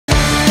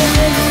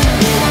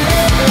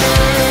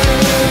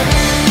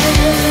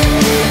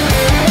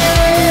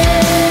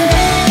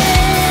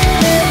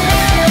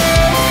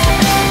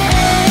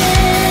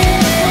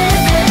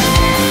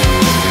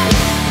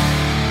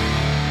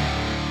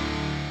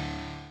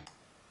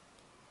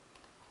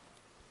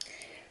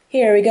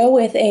Here we go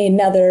with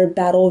another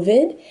battle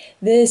vid.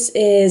 This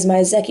is my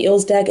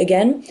Zekeels deck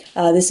again.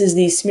 This is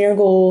the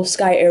Smeargle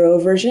Sky Arrow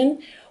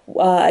version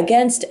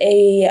against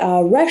a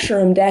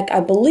Reshiboar deck, I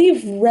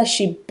believe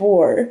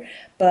Reshiboar,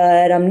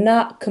 but I'm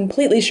not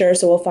completely sure,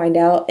 so we'll find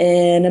out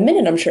in a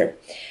minute, I'm sure.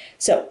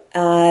 So,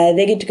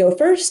 they get to go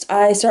first.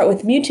 I start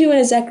with Mewtwo and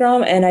a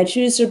Zekrom, and I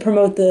choose to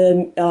promote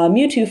the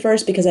Mewtwo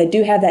first because I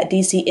do have that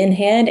DC in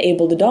hand,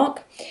 able to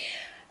donk.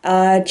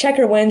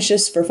 Checker wins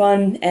just for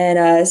fun,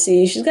 and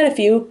see, she's got a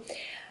few.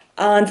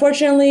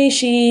 Unfortunately,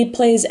 she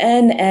plays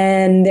N,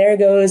 and there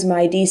goes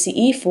my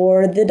DCE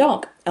for the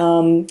donk.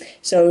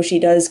 So she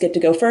does get to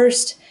go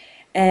first,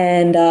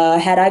 and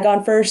had I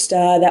gone first,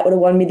 that would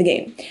have won me the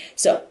game.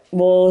 So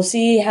we'll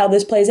see how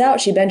this plays out.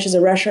 She benches a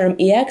Reshiboar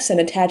EX and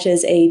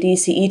attaches a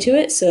DCE to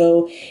it,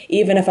 so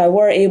even if I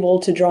were able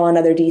to draw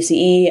another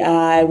DCE,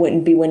 I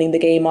wouldn't be winning the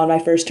game on my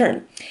first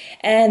turn.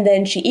 And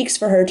then she ekes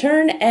for her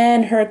turn,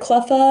 and her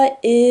Cleffa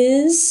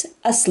is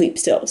asleep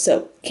still,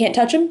 so can't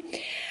touch him.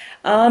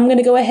 I'm going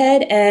to go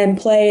ahead and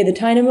play the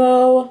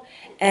Tynamo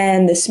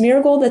and the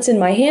Smeargle that's in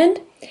my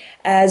hand,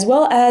 as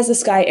well as the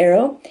Sky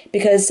Arrow,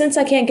 because since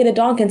I can't get a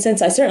donk and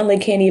since I certainly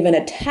can't even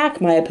attack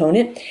my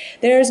opponent,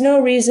 there's no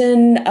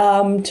reason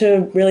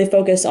to really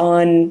focus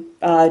on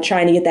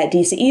trying to get that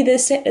DCE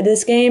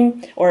this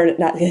game, or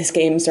not this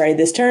game, sorry,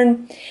 this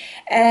turn,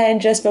 and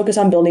just focus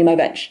on building my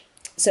bench.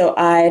 So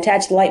I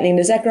attach the Lightning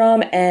to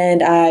Zekrom,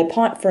 and I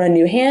paunt for a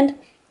new hand.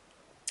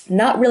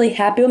 Not really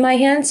happy with my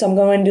hand, so I'm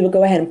going to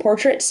go ahead and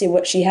portrait, see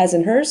what she has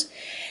in hers.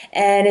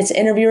 And it's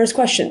interviewer's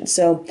question,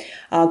 so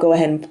I'll go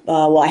ahead and,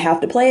 well, I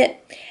have to play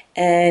it,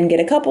 and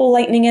get a couple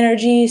lightning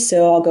energy,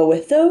 so I'll go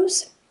with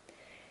those.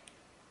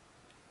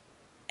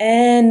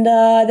 And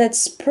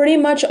that's pretty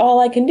much all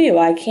I can do.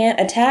 I can't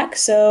attack,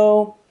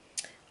 so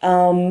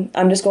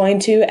I'm just going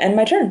to end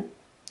my turn.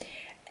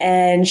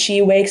 And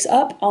she wakes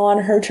up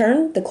on her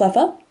turn, the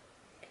Cleffa.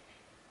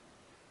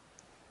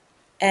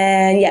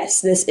 And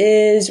yes, this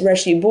is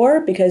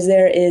Reshiboar because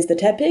there is the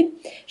Tepig.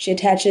 She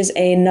attaches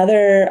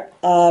another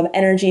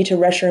energy to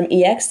Reshiboar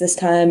EX, this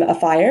time a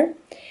fire.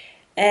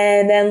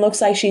 And then looks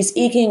like she's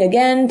eking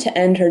again to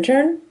end her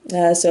turn.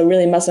 So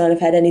really must not have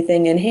had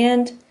anything in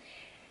hand.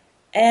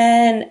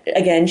 And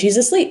again, she's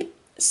asleep.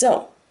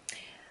 So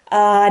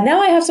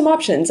now I have some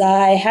options.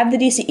 I have the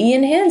DCE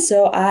in hand,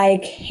 so I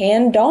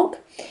can donk.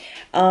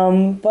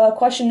 But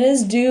question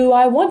is, do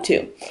I want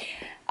to?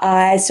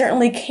 I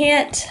certainly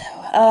can't,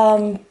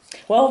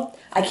 well,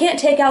 I can't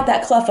take out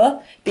that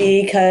Cleffa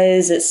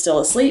because it's still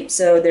asleep,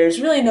 so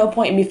there's really no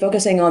point in me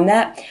focusing on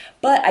that,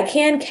 but I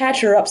can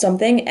catch her up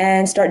something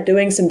and start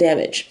doing some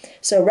damage.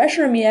 So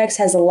Reshiboar EX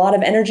has a lot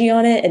of energy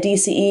on it, a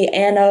DCE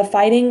and a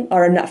fighting,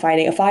 or not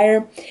fighting, a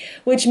fire,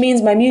 which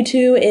means my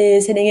Mewtwo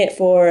is hitting it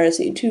for, let's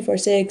see, 2, 4,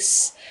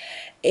 6,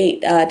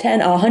 8, 10,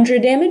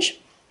 100 damage.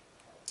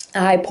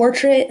 I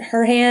portrait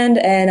her hand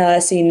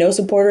and see no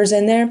supporters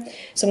in there,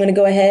 so I'm going to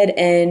go ahead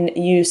and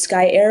use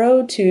Sky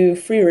Arrow to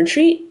free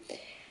retreat.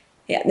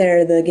 Yeah,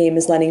 there the game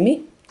is letting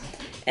me.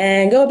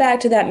 And go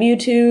back to that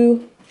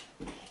Mewtwo.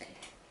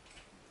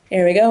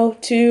 Here we go,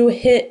 to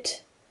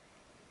hit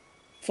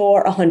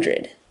for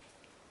 100.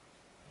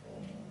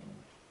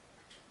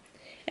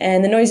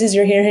 And the noises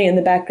you're hearing in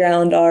the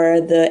background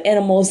are the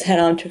animals that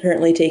I'm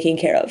currently taking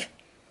care of.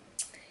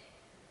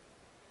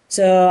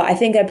 So I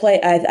think I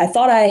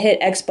thought I hit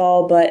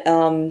X-Ball, but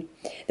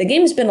the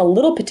game's been a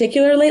little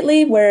particular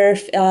lately where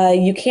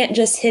you can't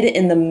just hit it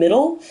in the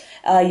middle.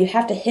 You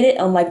have to hit it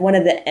on like one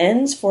of the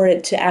ends for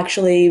it to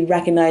actually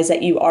recognize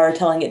that you are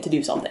telling it to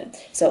do something.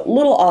 So a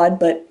little odd,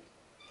 but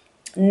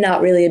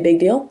not really a big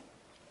deal.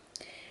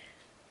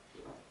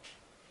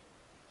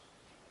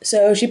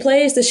 So she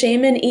plays the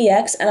Shaman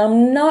EX, and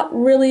I'm not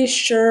really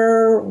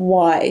sure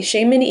why.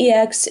 Shaman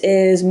EX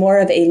is more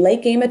of a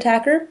late game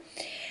attacker.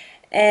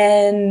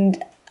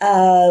 And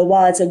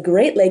while it's a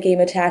great late game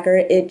attacker,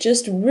 it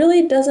just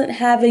really doesn't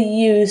have a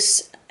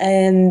use,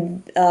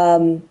 and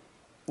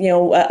you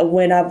know,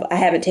 when I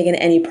haven't taken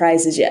any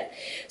prizes yet.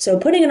 So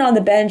putting it on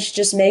the bench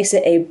just makes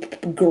it a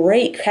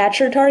great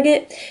catcher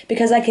target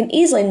because I can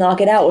easily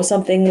knock it out with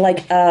something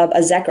like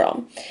a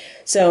Zekrom.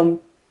 So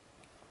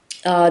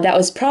that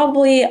was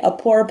probably a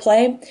poor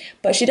play,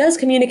 but she does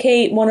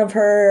communicate one of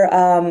her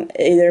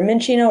either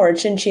Minccino or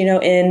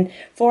Cinccino in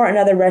for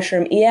another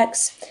Reshiboar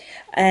EX.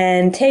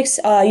 And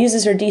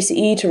uses her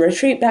DCE to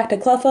retreat back to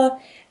Cleffa,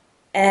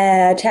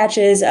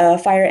 attaches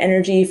fire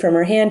energy from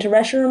her hand to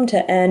Reshiboar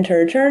to end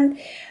her turn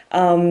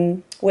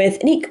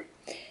with an Eek.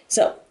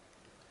 So,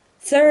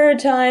 third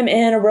time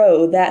in a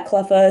row that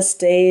Cleffa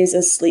stays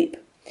asleep.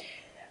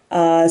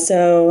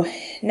 So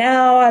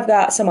now I've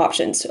got some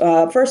options.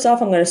 First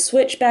off, I'm going to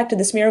switch back to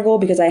the Smeargle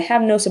because I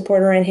have no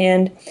supporter in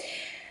hand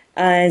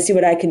and see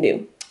what I can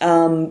do.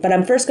 But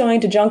I'm first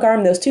going to junk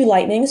arm those 2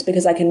 lightnings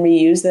because I can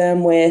reuse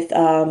them with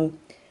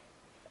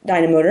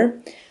Dynamotor.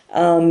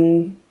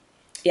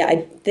 Yeah,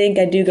 I think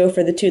I do go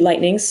for the 2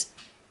 lightnings.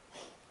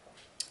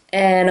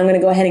 And I'm going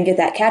to go ahead and get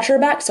that catcher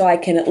back so I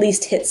can at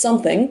least hit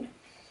something.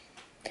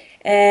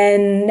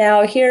 And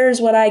now here's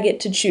what I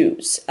get to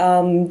choose.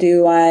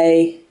 Do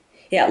I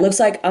Yeah, it looks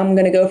like I'm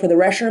going to go for the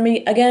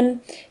Reshiboar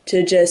again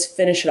to just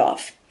finish it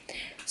off.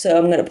 So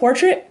I'm going to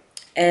portrait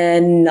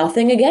and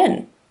nothing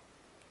again.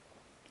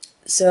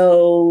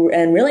 So,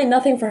 and really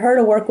nothing for her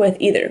to work with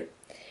either.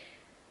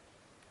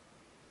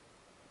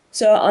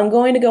 So I'm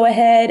going to go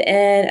ahead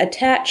and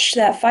attach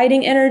that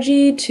fighting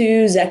energy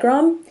to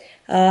Zekrom,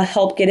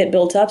 help get it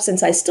built up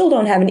since I still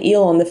don't have an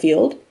eel on the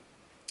field.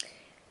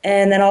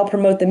 And then I'll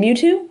promote the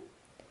Mewtwo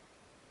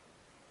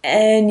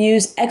and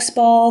use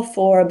X-Ball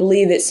for, I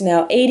believe it's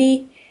now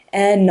 80,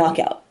 and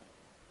Knockout.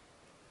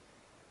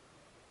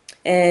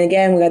 And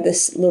again, we got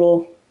this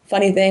little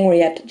funny thing where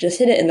you have to just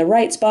hit it in the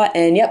right spot,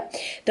 and yep,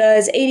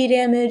 does 80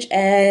 damage,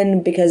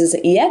 and because it's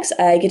an EX,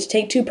 I get to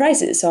take 2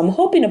 prizes. So I'm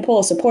hoping to pull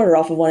a supporter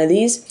off of one of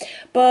these,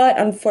 but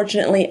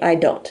unfortunately I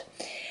don't.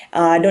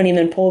 I don't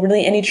even pull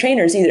really any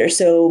trainers either,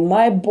 so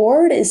my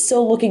board is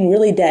still looking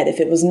really dead. If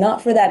it was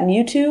not for that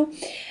Mewtwo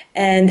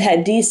and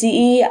that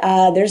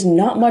DCE, there's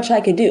not much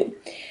I could do.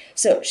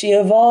 So she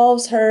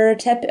evolves her her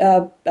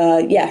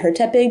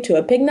Tepig to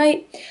a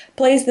Pignite,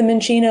 plays the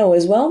Minccino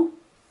as well,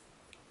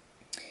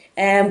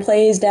 and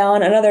plays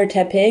down another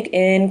Tepig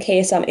in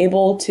case I'm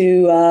able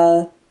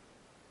to,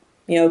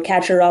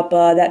 catch her up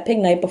that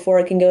Pignite before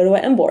it can go to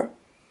an Emboar.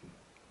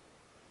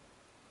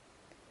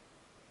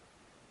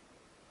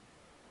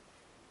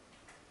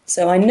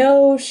 So I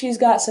know she's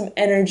got some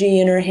energy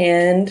in her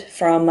hand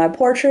from my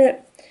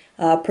portrait.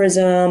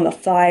 Prism, a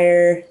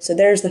fire. So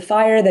there's the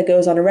fire that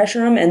goes on a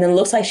Reshiboar, and then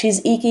looks like she's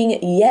eking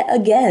yet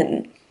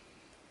again.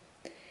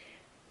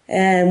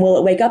 And will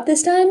it wake up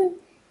this time?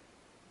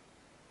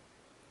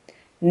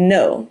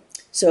 No.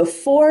 So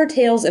 4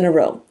 tails in a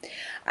row.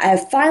 I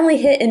have finally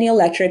hit any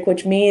electric,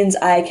 which means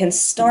I can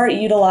start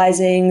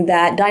utilizing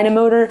that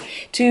Dynamotor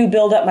to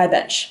build up my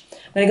bench.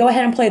 I'm going to go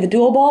ahead and play the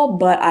dual ball,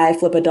 but I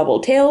flip a double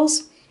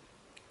tails.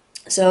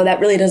 So that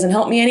really doesn't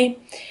help me any.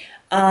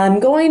 I'm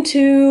going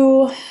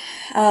to,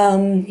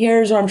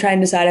 here's what I'm trying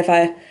to decide if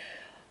I,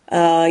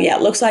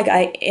 it looks like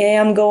I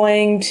am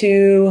going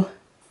to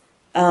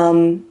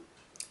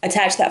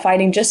attach that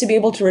fighting just to be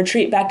able to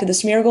retreat back to the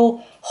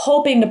Smeargle,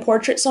 hoping to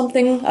portrait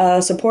something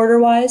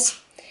supporter-wise.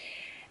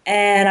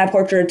 And I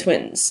portraited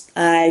twins.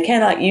 I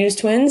cannot use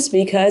twins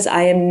because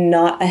I am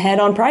not ahead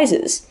on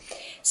prizes.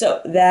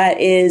 So that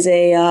is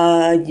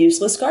a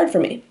useless card for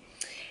me.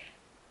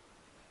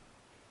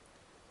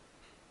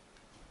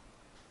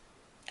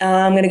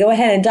 I'm going to go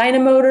ahead and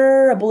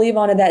Dynamotor, I believe,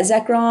 onto that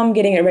Zekrom,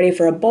 getting it ready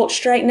for a Bolt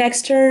Strike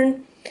next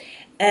turn.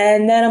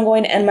 And then I'm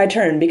going to end my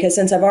turn, because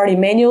since I've already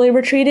manually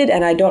retreated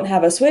and I don't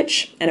have a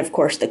switch, and of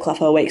course the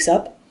Cleffa wakes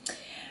up,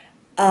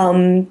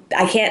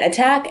 I can't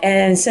attack,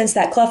 and since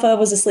that Cleffa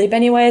was asleep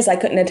anyways, I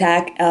couldn't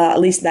attack at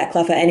least that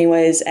Cleffa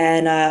anyways,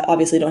 and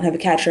obviously don't have a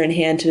catcher in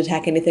hand to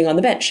attack anything on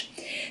the bench.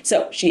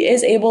 So she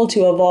is able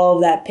to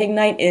evolve that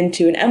Pignite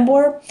into an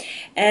Emboar,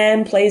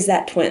 and plays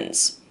that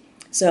Twins.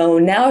 So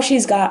now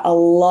she's got a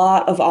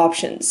lot of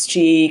options.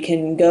 She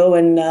can go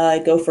and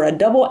go for a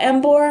double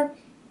Emboar,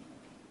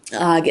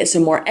 get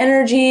some more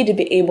energy to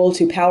be able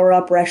to power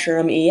up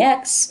Reshiboar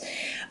EX,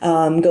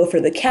 go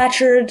for the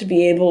catcher to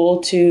be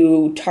able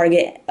to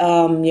target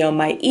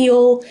my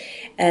eel,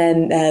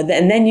 and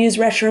then use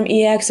Reshiboar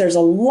EX. There's a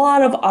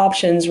lot of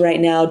options right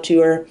now to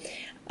her,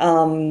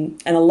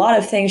 and a lot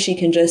of things she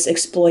can just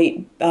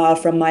exploit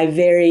from my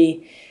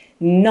very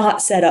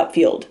not set up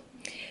field.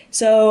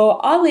 So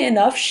oddly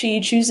enough,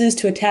 she chooses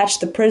to attach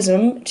the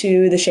Prism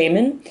to the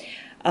Shaman.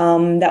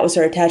 That was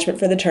her attachment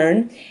for the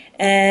turn.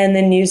 And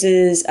then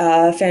uses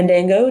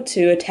Fandango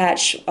to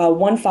attach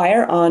one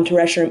fire onto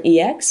Reshiboar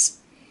EX.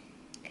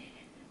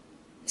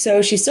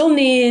 So she still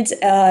needs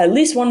at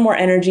least one more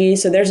energy,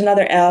 so there's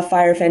another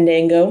fire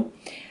Fandango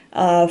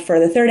for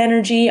the third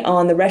energy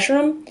on the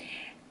Reshiboar,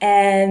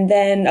 and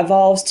then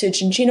evolves to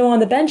Minccino on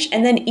the bench,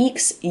 and then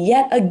ekes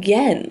yet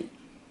again.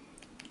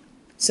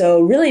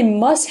 So really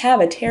must have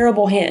a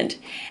terrible hand.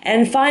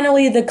 And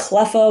finally the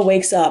Cleffa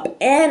wakes up,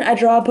 and I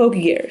draw a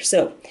Pokegear.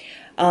 So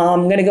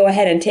I'm going to go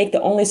ahead and take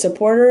the only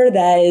supporter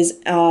that is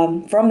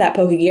from that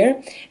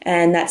Pokegear,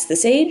 and that's the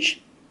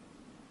Sage.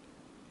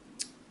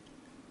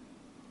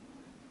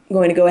 I'm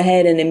going to go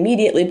ahead and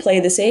immediately play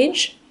the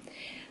Sage.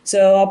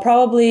 So I'll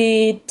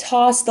probably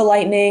toss the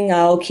Lightning,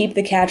 I'll keep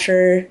the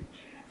catcher.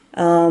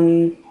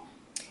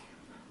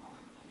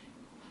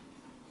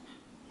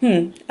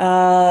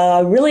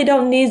 Really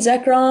don't need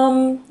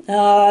Zekrom.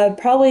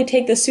 Probably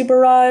take the Super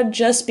Rod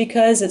just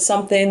because it's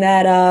something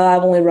that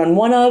I've only run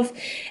one of,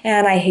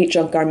 and I hate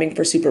junk arming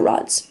for Super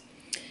Rods.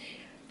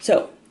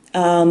 So,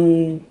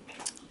 I'm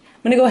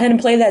going to go ahead and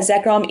play that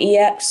Zekrom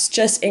EX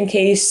just in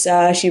case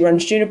she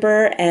runs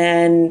Juniper,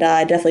 and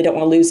I definitely don't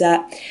want to lose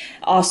that.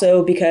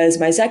 Also, because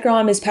my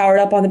Zekrom is powered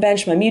up on the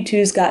bench, my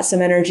Mewtwo's got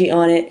some energy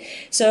on it,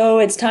 so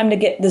it's time to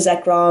get the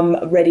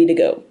Zekrom ready to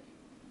go.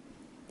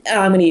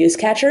 I'm going to use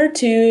Catcher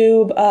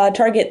to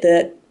target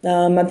the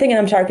I'm thinking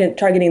I'm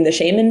targeting the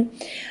Shaman,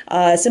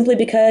 simply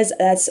because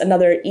that's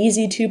another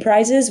easy 2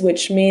 prizes,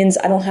 which means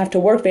I don't have to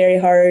work very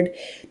hard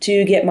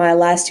to get my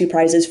last 2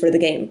 prizes for the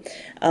game.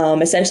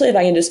 Essentially, if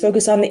I can just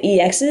focus on the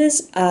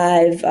EXs,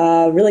 I've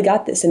really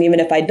got this. And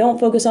even if I don't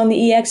focus on the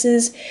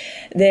EXs,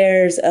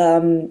 there's a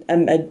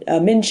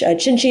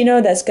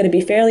Chinchino that's going to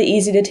be fairly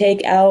easy to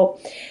take out.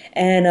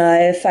 And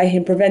if I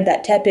can prevent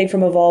that Tepig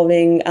from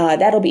evolving,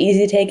 that'll be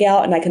easy to take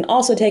out. And I can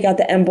also take out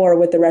the Emboar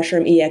with the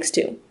Reshiram EX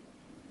too.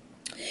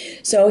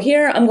 So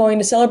here I'm going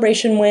to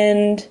Celebration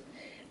Wind.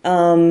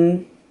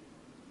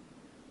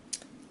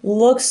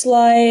 Looks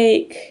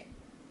like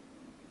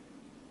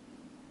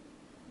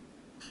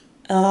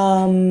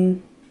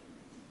I'm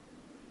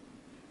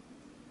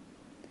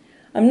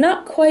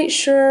not quite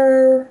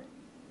sure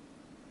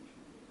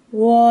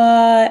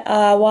why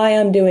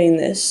I'm doing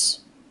this.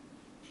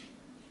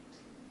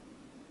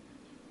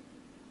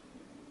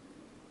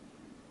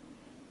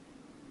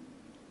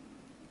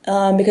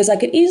 Because I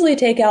could easily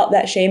take out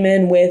that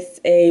Shaman with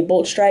a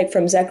Bolt Strike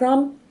from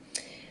Zekrom.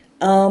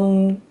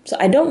 So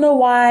I don't know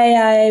why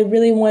I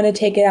really want to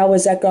take it out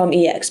with Zekrom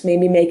EX.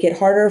 Maybe make it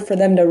harder for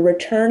them to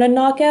return a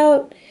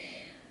knockout.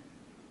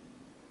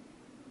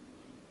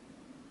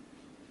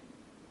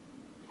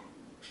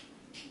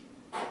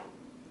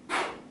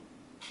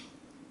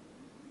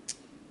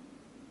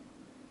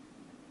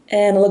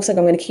 And it looks like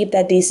I'm going to keep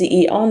that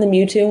DCE on the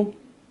Mewtwo.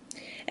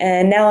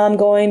 And now I'm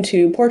going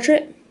to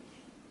Portrait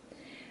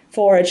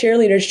for a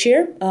Cheerleader's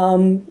Cheer.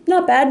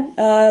 Not bad.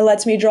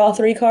 Lets me draw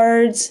 3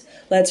 cards.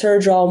 Lets her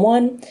draw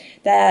 1.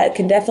 That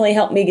can definitely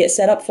help me get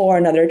set up for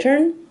another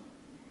turn.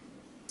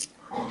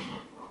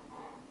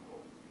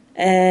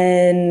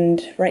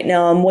 And right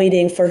now I'm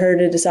waiting for her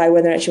to decide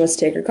whether or not she wants to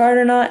take her card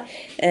or not.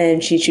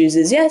 And she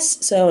chooses yes.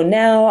 So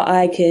now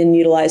I can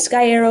utilize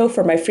Sky Arrow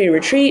for my free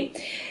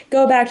retreat.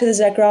 Go back to the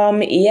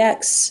Zekrom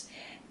EX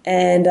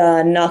and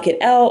knock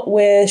it out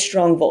with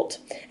Strong Volt.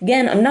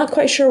 Again, I'm not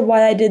quite sure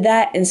why I did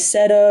that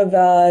instead of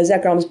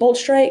Zekrom's Bolt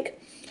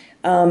Strike.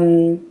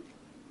 Yeah,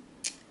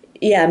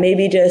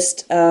 maybe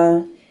just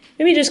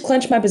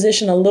clinch my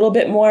position a little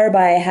bit more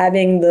by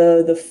having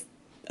the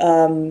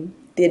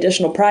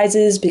additional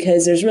prizes,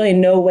 because there's really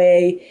no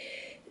way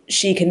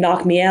she can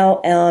knock me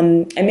out.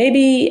 And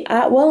maybe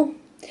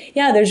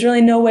yeah, there's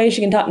really no way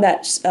she can knock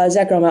that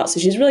Zekrom out. So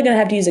she's really gonna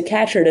have to use a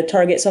catcher to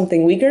target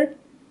something weaker.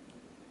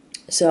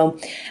 So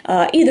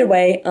either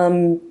way,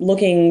 I'm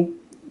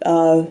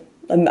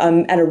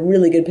at a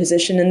really good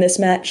position in this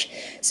match.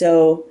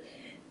 So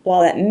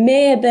while that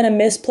may have been a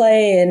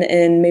misplay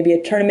and maybe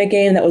a tournament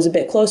game that was a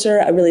bit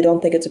closer, I really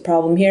don't think it's a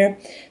problem here.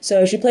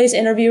 So she plays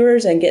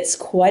Interviewers and gets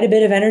quite a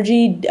bit of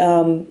energy.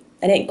 I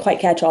didn't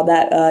quite catch all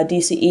that.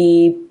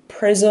 DCE,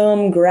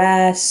 Prism,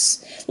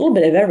 Grass, a little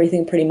bit of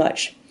everything pretty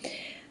much.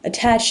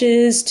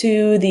 Attaches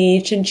to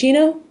the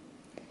Chinchino.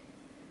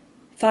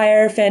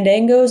 Fire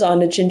Fandangos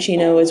onto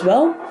Chinchino as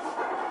well.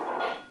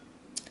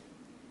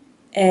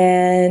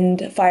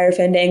 And Fire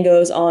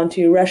Fandangos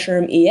onto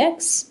Reshiram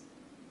EX.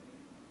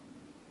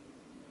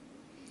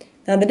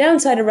 Now the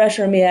downside of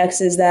Reshiram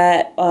EX is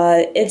that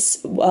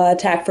its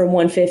attack for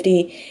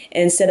 150,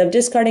 instead of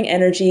discarding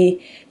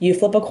energy, you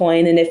flip a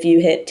coin, and if you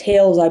hit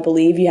tails, I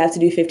believe, you have to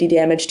do 50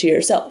 damage to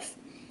yourself.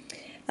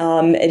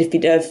 And if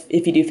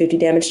you do 50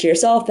 damage to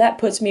yourself, that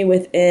puts me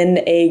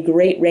within a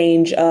great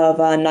range of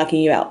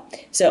knocking you out.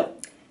 So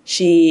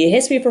she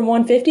hits me for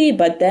 150,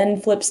 but then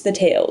flips the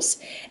tails.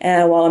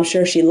 And while I'm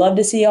sure she'd love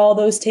to see all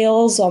those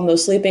tails on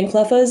those sleeping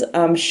Cleffas,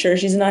 I'm sure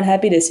she's not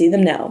happy to see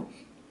them now.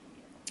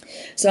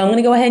 So I'm going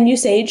to go ahead and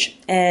use Sage,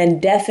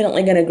 and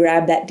definitely going to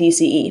grab that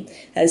DCE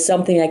as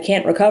something I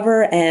can't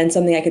recover and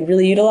something I could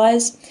really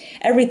utilize.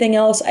 Everything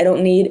else I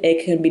don't need,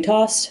 it can be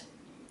tossed.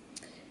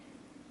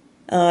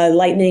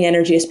 Lightning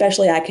energy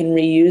especially, I can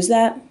reuse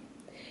that.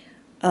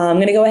 I'm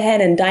going to go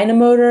ahead and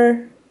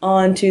Dynamotor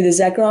onto the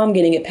Zekrom,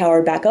 getting it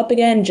powered back up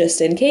again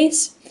just in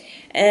case.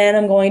 And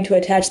I'm going to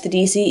attach the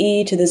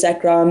DCE to the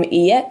Zekrom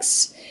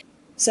EX.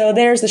 So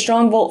there's the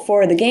Strong Volt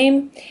for the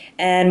game,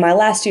 and my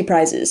last 2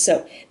 prizes.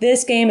 So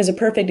this game is a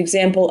perfect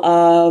example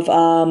of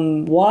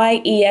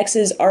why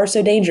EXs are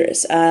so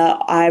dangerous.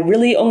 I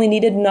really only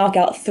needed to knock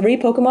out 3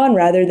 Pokemon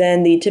rather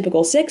than the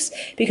typical 6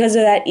 because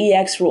of that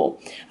EX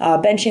rule.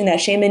 Benching that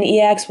Shaman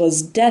EX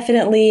was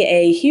definitely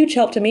a huge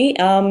help to me.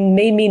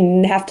 Made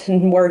me have to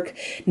work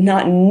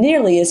not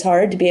nearly as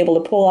hard to be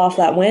able to pull off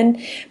that win.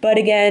 But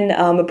again,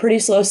 a pretty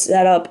slow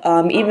setup.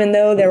 Even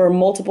though there were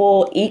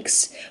multiple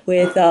EEKs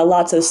with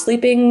lots of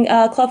sleeping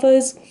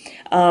Cleffas,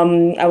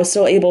 I was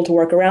still able to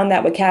work around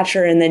that with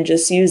Catcher and then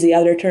just use the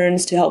other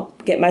turns to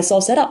help get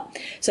myself set up.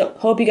 So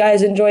hope you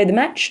guys enjoyed the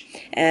match,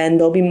 and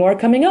there'll be more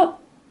coming up.